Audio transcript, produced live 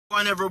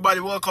And everybody,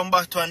 welcome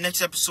back to our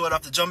next episode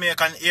of the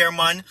Jamaican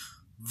Airman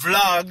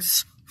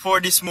vlogs.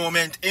 For this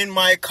moment in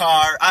my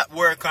car at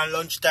work on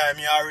lunchtime,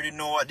 you already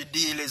know what the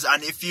deal is.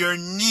 And if you're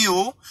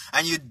new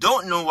and you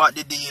don't know what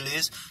the deal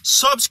is,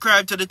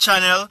 subscribe to the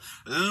channel,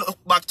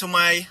 look back to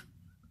my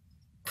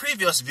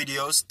previous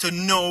videos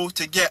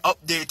to get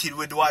updated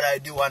with what I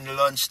do on the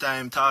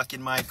lunchtime, talk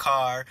in my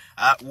car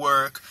at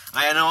work.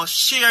 And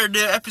share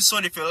the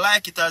episode if you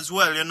like it as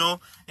well,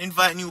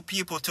 invite new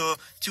people to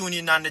tune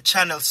in on the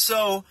channel.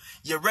 So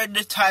you read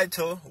the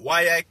title,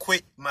 why I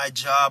quit my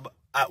job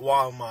at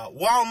Walmart.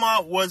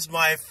 Walmart was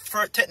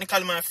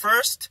technically my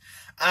first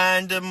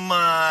and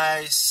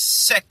my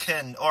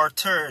second or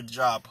third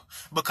job,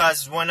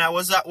 because when I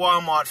was at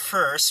Walmart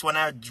first, when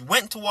I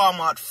went to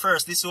Walmart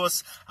first, this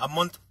was a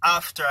month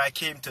after I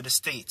came to the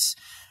States.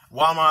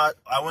 I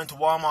went to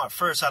Walmart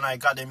first and I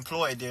got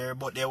employed there,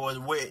 but they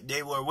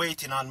were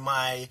waiting on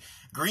my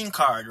green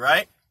card,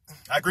 right?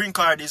 A green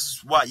card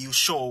is what you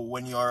show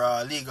when you're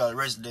a legal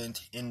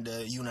resident in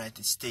the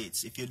United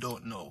States, if you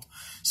don't know.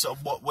 So,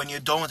 but when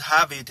you don't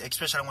have it,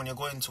 especially when you're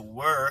going to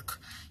work,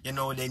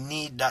 they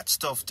need that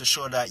stuff to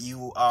show that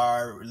you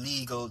are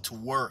legal to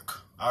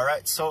work.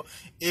 Alright, so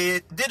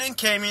it didn't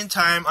come in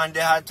time and they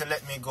had to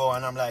let me go,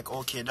 and I'm like,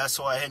 okay, that's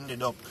how I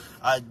ended up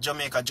at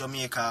Jamaica.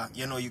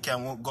 You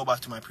can go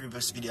back to my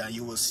previous video and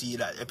you will see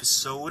that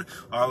episode,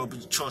 or I will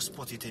just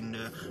put it in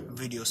the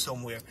video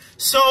somewhere.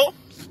 So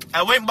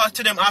I went back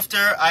to them after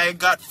I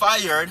got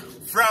fired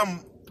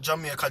from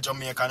Jamaica,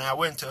 and I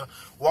went to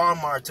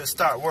Walmart to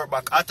start work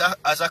back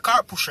as a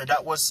cart pusher.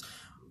 That was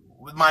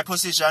my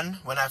position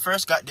when I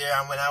first got there,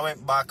 and when I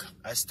went back,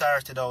 I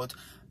started out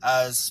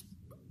as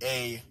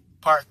a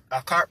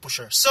cart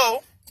pusher.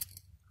 So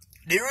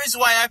the reason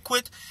why I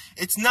quit,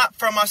 it's not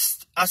from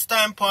a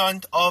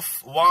standpoint of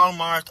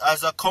Walmart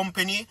as a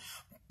company,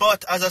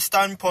 but as a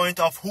standpoint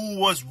of who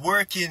was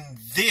working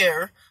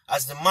there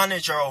as the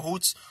manager, or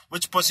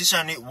which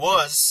position it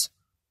was,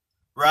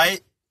 right?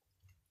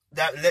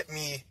 That led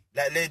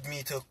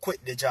me to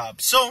quit the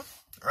job. So,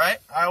 right,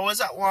 I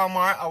was at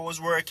Walmart, I was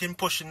working,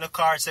 pushing the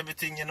carts,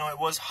 everything, it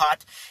was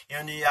hot, you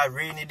had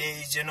rainy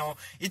days,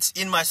 it's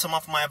in some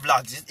of my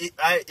vlogs.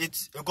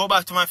 Go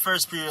back to my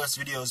previous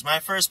videos. My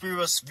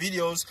previous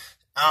videos,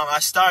 I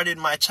started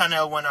my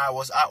channel when I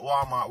was at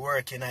Walmart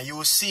working, and you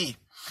will see,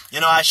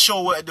 I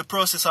show the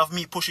process of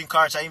me pushing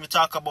carts. I even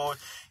talk about,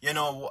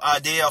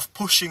 a day of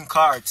pushing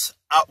carts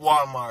at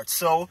Walmart.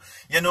 So,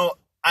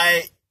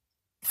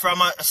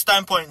 from a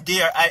standpoint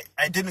there,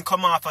 I didn't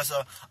come off as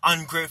an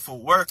ungrateful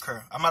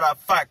worker. As a matter of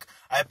fact,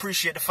 I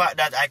appreciate the fact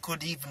that I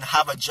could even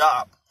have a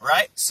job,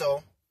 right?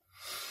 So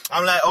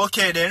I'm like,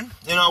 okay then,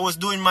 I was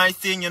doing my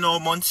thing,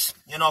 months,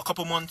 a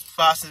couple months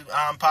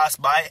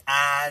passed by,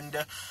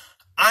 and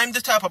I'm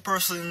the type of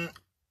person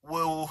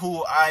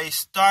who I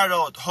start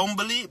out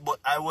humbly, but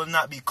I will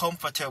not be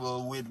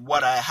comfortable with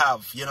what I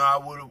have. I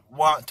would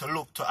want to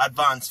look to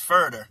advance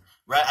further,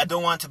 right? I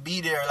don't want to be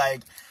there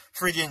like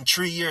friggin'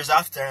 3 years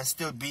after and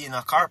still being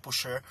a car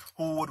pusher.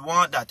 Who would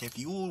want that? If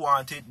you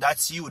want it,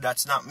 that's you,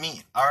 that's not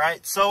me.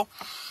 Alright, so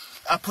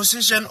a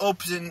position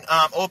opened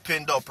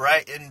up,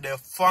 right, in the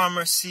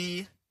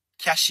pharmacy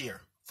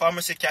cashier.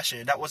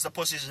 That was the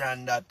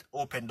position that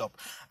opened up,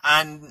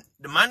 and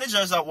the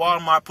managers at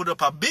Walmart put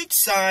up a big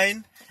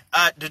sign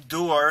at the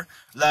door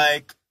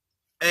like,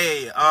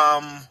 hey,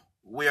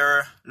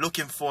 we're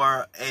looking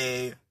for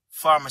a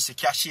pharmacy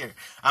cashier.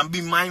 And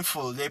be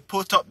mindful, they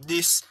put up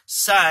this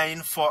sign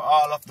for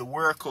all of the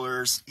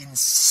workers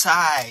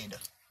inside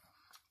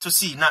to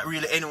see, not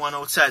really anyone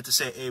outside to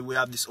say, hey, we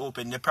have this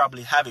open. They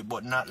probably have it,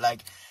 but not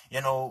like,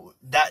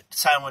 that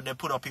sign what they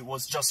put up, it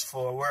was just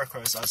for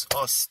workers as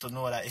us to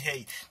know that,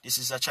 hey, this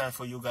is a chance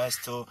for you guys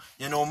to,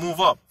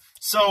 move up.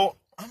 So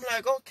I'm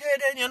like, okay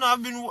then,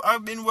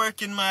 I've been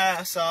working my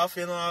ass off,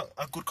 a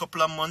good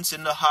couple of months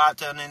in the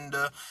hot and in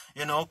the,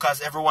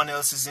 because everyone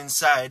else is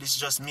inside. It's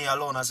just me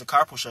alone as a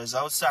car pusher is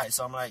outside.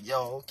 So I'm like,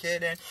 yo, okay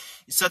then,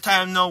 it's a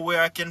time now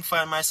where I can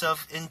find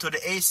myself into the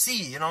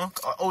AC,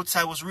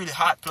 outside was really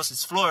hot, plus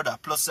it's Florida,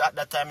 plus at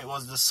that time it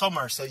was the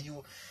summer, so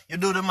you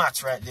do the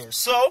maths right there.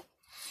 So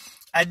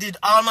I did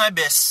all my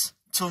best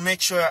to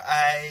make sure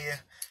I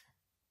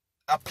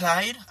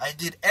applied. I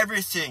did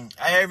everything,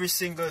 every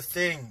single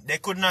thing. They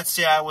could not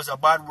say I was a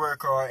bad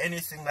worker or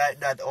anything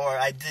like that, or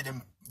I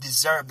didn't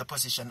deserve the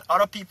position.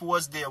 Other people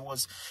was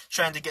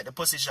trying to get the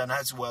position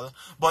as well,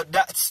 but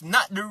that's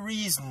not the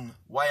reason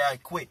why I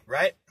quit,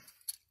 right?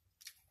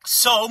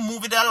 So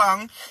moving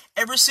along,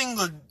 every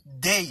single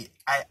day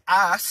I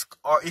ask,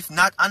 or if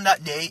not on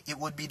that day, it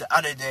would be the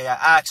other day,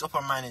 I ask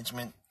upper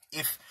management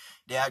if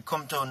they had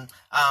come to an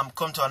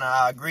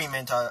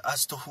agreement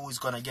as to who is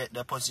going to get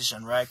the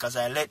position, right? Because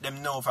I let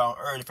them know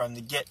from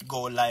the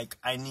get-go, like,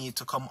 I need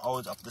to come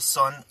out of the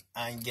sun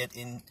and get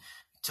into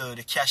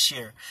the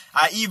cashier.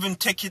 I even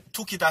took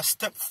it a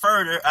step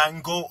further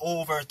and go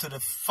over to the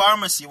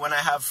pharmacy when I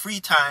have free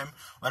time,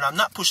 when I'm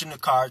not pushing the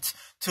carts,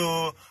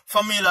 to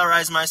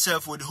familiarize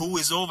myself with who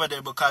is over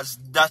there, because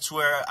that's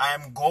where I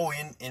am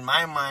going in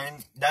my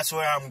mind. That's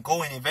where I'm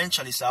going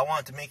eventually. So I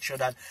want to make sure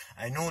that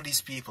I know these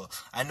people.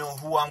 I know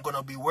who I'm going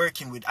to be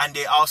working with, and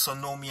they also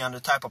know me and the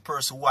type of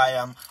person who I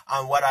am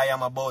and what I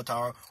am about,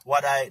 or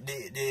what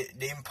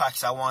the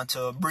impacts I want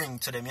to bring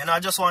to them. You know, I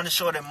just want to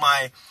show them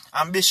my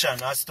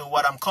ambition as to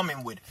what I'm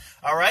coming with.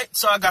 All right.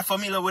 So I got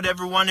familiar with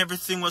everyone.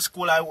 Everything was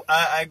cool.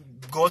 I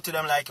go to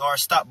them like, or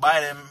stop by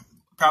them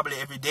probably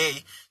every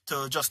day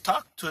to just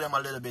talk to them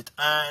a little bit,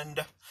 and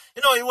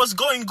you know, it was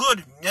going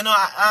good. You know,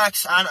 I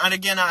asked, and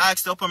again I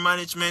asked the upper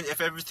management if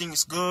everything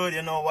is good,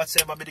 you know,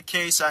 whatever be the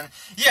case, and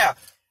yeah,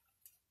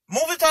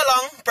 move it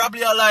along.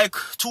 Probably like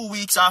 2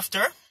 weeks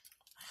after,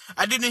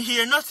 I didn't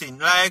hear nothing,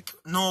 like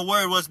no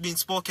word was being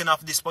spoken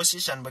of this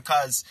position,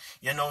 because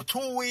you know,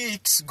 2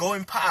 weeks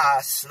going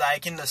past,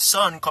 like in the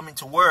sun coming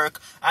to work.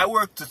 I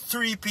worked to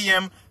 3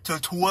 p.m. till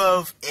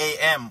 12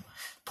 a.m.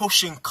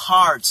 pushing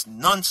cards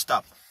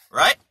non-stop,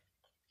 right?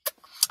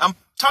 And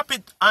top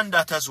it on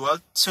that as well.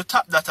 So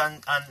top that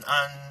on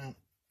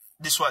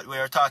this what we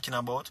are talking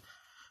about.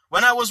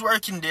 When I was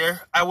working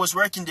there, I was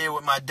working there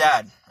with my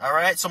dad.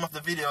 Alright? Some of the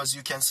videos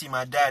you can see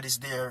my dad is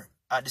there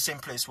at the same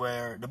place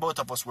where the both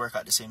of us work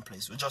at the same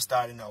place. We're just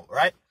starting out,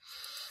 right?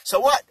 So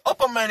what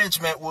upper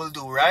management will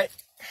do, right?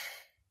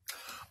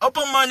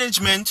 Upper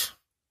management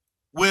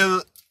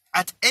will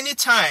at any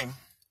time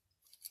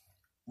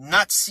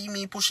not see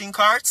me pushing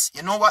carts.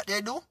 You know what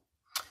they do?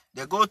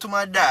 They go to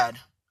my dad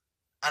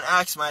and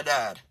ask my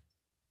dad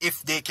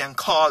if they can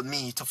call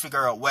me to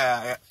figure out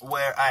where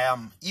I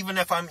am, even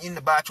if I'm in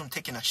the bathroom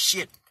taking a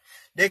shit.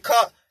 They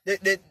call,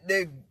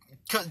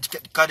 cause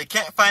they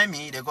can't find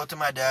me. They go to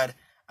my dad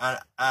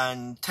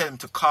and tell him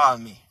to call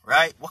me,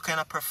 right? What kind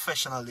of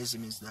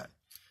professionalism is that?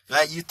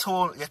 Like you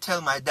tell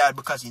my dad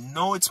because you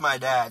know it's my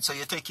dad, so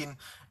you're taking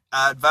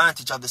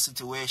advantage of the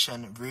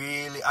situation,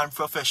 really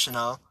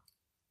unprofessional.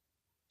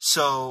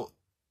 So,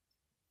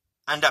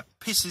 and that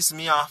pisses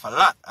me off a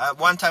lot.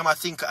 One time I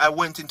think I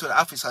went into the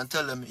office and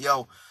tell them,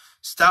 yo,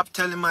 stop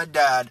telling my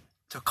dad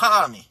to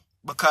call me,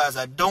 because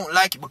I don't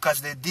like it,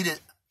 because they did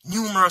it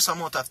numerous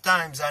amount of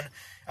times, and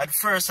at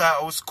first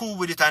I was cool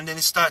with it, and then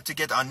it started to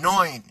get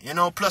annoying, you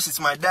know. Plus it's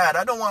my dad.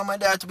 I don't want my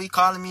dad to be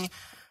calling me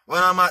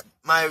when I'm at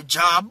my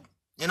job,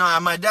 you know,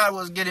 and my dad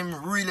was getting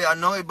really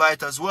annoyed by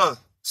it as well.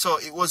 So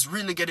it was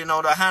really getting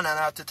out of hand, and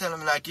I had to tell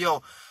him like,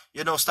 yo,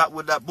 you know, stop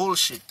with that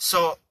bullshit.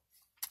 So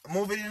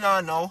moving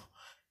on now,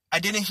 I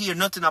didn't hear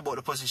nothing about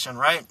the position,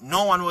 right?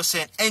 No one was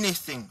saying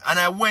anything. And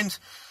I went,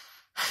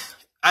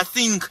 I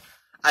think,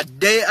 a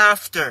day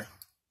after,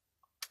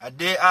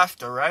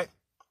 right?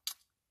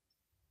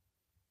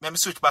 Let me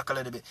switch back a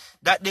little bit.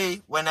 That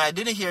day, when I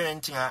didn't hear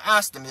anything, I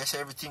asked them, they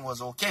said everything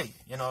was okay.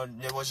 You know,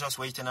 they was just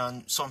waiting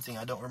on something,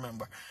 I don't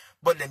remember.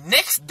 But the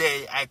next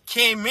day, I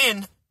came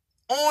in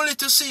only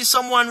to see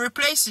someone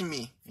replacing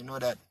me. You know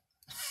that?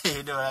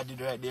 You know what I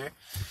did right there?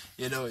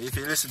 You know, if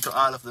you listen to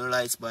All of the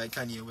Lights by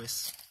Kanye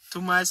West. To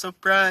my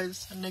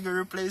surprise, a nigga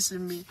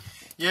replacing me.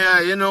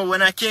 Yeah, you know,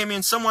 when I came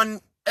in, someone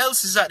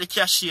else is at the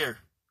cashier,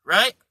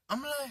 right?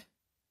 I'm like,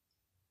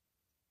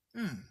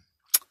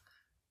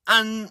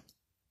 And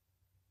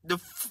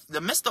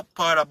the messed up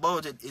part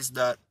about it is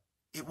that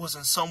it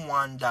wasn't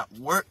someone that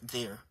worked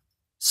there.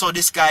 So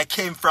this guy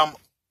came from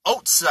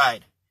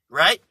outside,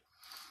 right?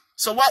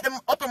 So what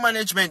the upper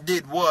management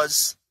did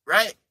was,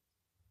 right,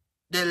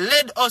 they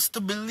led us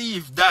to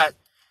believe that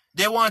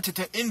they wanted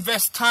to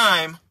invest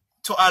time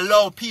to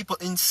allow people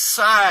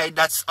inside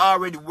that's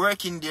already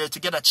working there to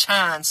get a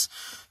chance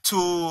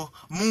to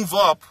move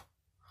up.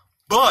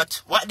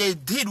 But what they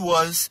did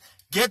was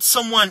get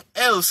someone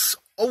else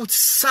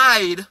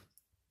outside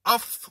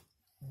of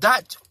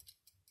that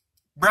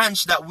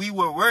branch that we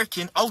were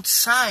working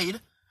outside,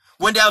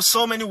 when there are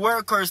so many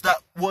workers that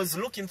was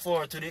looking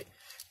forward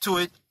to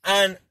it,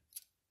 and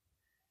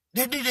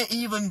they didn't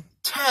even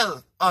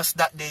tell us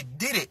that they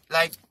did it.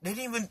 Like, they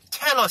didn't even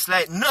tell us,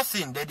 like,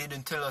 nothing. They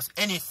didn't tell us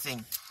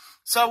anything.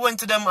 So I went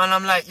to them and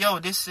I'm like, yo,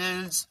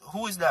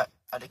 who is that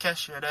at the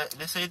cashier?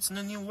 They say it's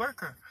a new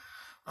worker.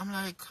 I'm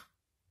like,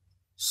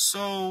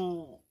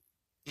 so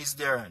is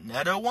there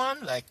another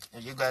one? Like,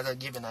 you guys are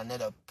given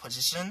another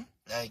position?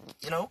 Like,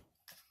 you know?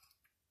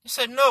 He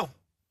said no.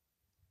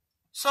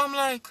 So I'm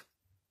like,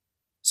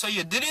 so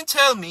you didn't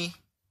tell me,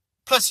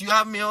 plus you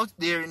have me out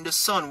there in the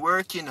sun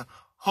working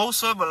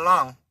however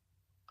long.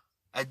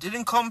 I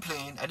didn't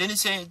complain. I didn't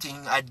say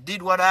anything. I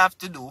did what I have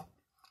to do.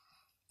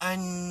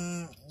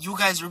 And you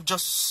guys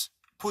just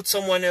put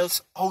someone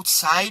else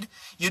outside.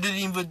 You didn't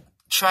even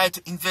try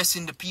to invest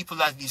in the people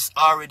that is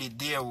already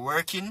there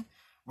working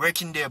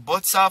their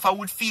butts off. I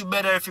would feel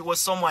better if it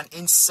was someone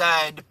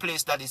inside the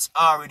place that is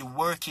already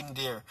working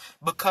there.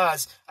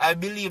 Because I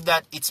believe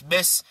that it's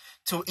best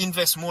to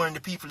invest more in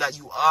the people that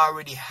you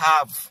already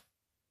have.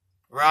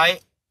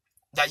 Right?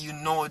 That you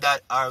know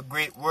that are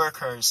great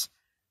workers.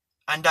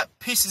 And that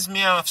pisses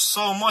me off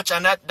so much.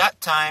 And at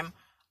that time,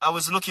 I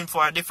was looking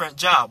for a different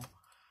job.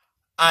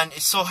 And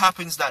it so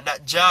happens that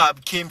that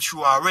job came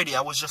through already.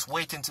 I was just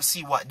waiting to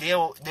see what they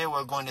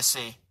were going to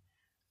say.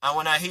 And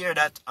when I hear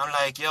that, I'm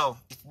like, yo,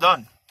 it's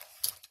done.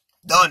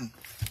 Done.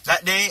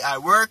 That day I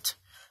worked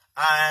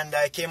and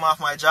I came off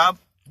my job,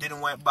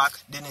 didn't went back,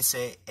 didn't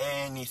say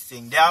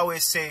anything. They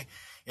always say,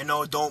 you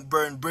know, don't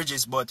burn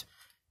bridges, but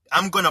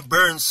I'm gonna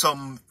burn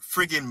some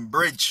friggin'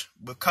 bridge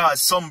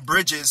because some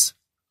bridges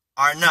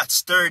are not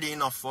sturdy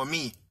enough for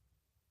me,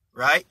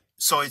 right?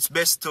 So it's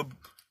best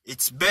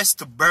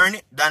to burn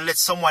it than let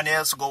someone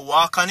else go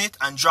walk on it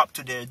and drop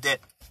to their death.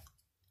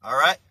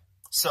 Alright?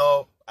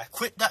 So I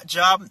quit that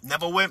job,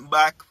 never went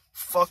back.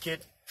 Fuck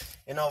it.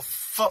 You know,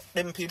 fuck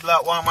them people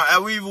at Walmart.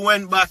 I even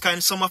went back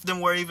and some of them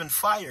were even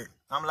fired.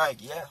 I'm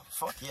like, yeah,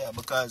 fuck yeah,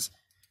 because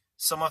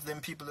some of them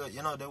people,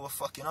 you know, they were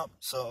fucking up.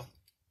 So,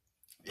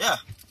 yeah.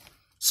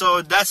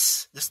 So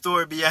that's the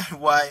story behind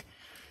why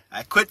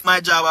I quit my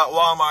job at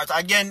Walmart.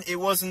 Again, it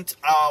wasn't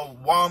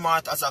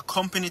Walmart as a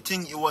company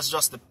thing. It was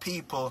just the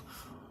people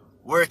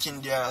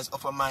working there as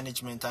upper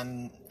management.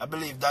 And I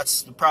believe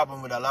that's the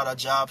problem with a lot of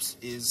jobs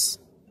is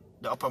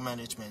the upper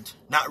management,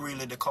 not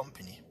really the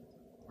company.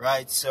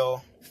 Right?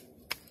 So,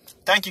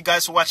 thank you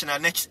guys for watching our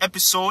next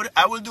episode.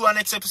 I will do our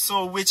next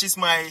episode, which is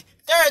my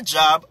third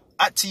job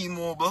at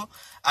T-Mobile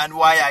and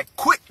why I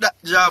quit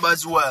that job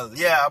as well.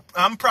 Yeah,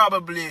 I'm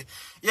probably,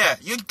 yeah,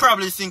 you'd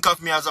probably think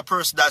of me as a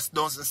person that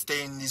doesn't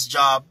stay in these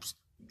jobs.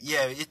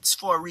 Yeah, it's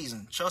for a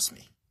reason. Trust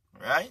me.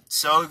 Right?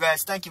 So,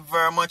 guys, thank you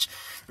very much.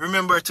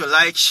 Remember to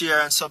like,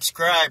 share, and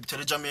subscribe to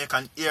the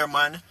Jamaican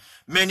Airman.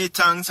 Many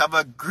thanks. Have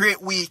a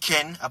great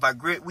weekend. Have a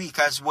great week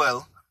as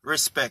well.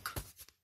 Respect.